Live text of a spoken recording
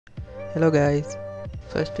Hello guys,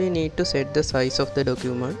 first we need to set the size of the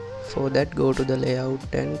document. For that, go to the layout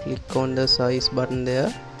and click on the size button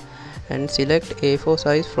there and select A4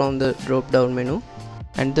 size from the drop down menu,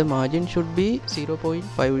 and the margin should be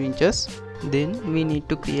 0.5 inches. Then we need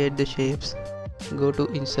to create the shapes. Go to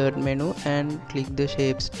insert menu and click the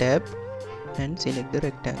shapes tab and select the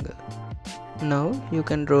rectangle. Now you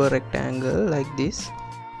can draw a rectangle like this.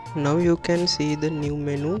 Now you can see the new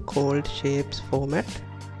menu called shapes format.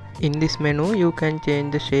 In this menu you can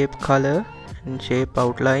change the shape color and shape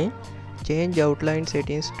outline. Change outline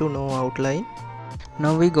settings to no outline.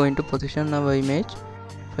 Now we are going to position our image.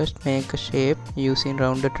 First make a shape using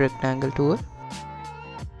rounded rectangle tool.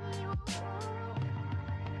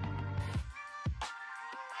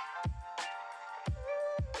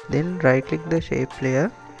 Then right click the shape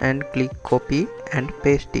layer and click copy and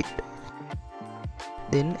paste it.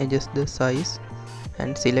 Then adjust the size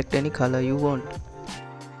and select any color you want.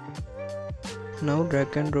 Now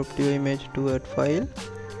drag and drop your image to add file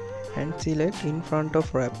and select in front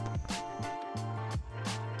of wrap.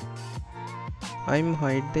 I'm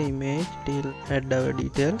hide the image till add our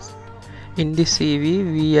details. In this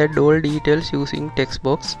CV we add all details using text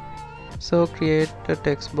box. So create a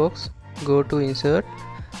text box, go to insert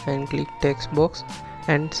and click text box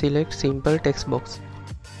and select simple text box.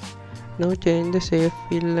 Now change the shape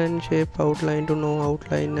fill and shape outline to no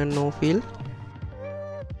outline and no fill.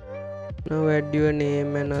 Now add your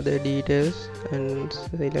name and other details and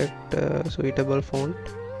select a suitable font.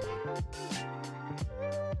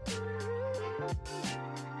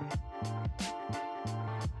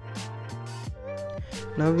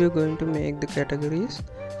 Now we are going to make the categories.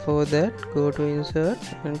 For that, go to insert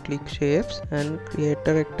and click shapes and create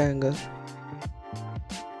a rectangle.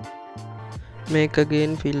 Make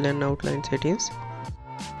again fill and outline settings.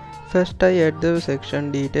 First I add the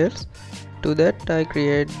section details. To that I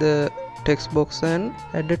create the text box and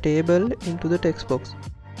add a table into the text box.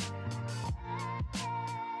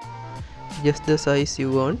 Just the size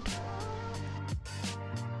you want.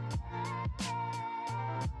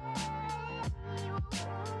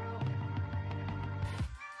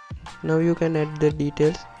 Now you can add the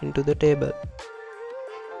details into the table.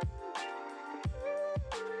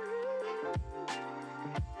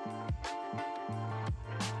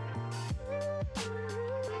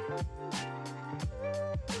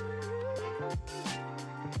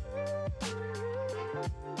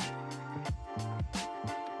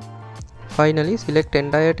 Finally, select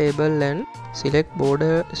entire table and select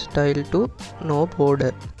border style to no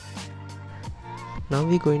border. Now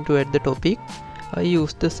we are going to add the topic. I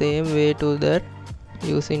use the same way to that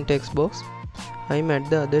using text box. I add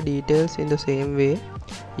the other details in the same way.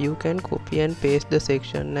 You can copy and paste the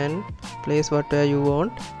section and place whatever you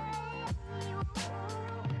want.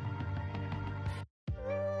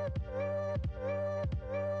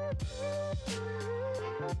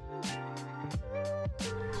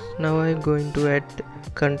 Now I am going to add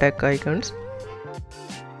contact icons.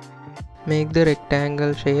 Make the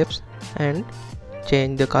rectangle shapes and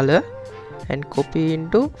change the color and copy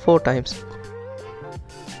into 4 times.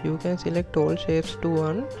 You can select all shapes to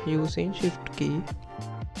one using shift key.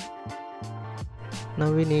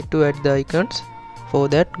 Now we need to add the icons. For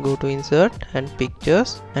that, go to insert and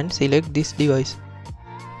pictures and select this device.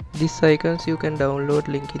 These icons you can download,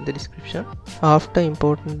 link in the description. After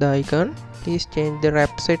importing the icon, please change the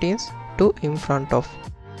wrap settings to in front of.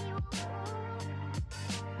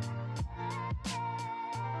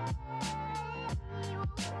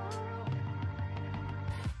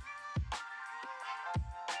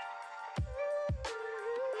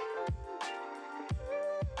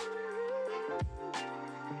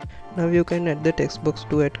 Now you can add the text box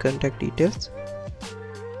to add contact details.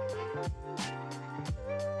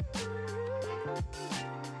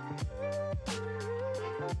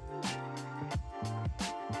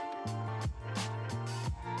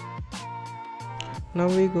 Now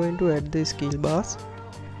we are going to add the skill bars.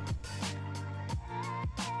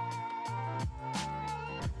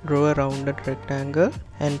 Draw a rounded rectangle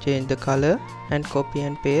and change the color and copy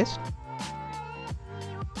and paste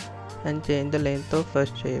and change the length of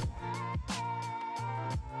first shape.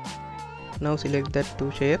 Now select that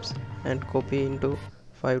 2 shapes and copy into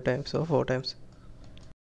 5 times or 4 times.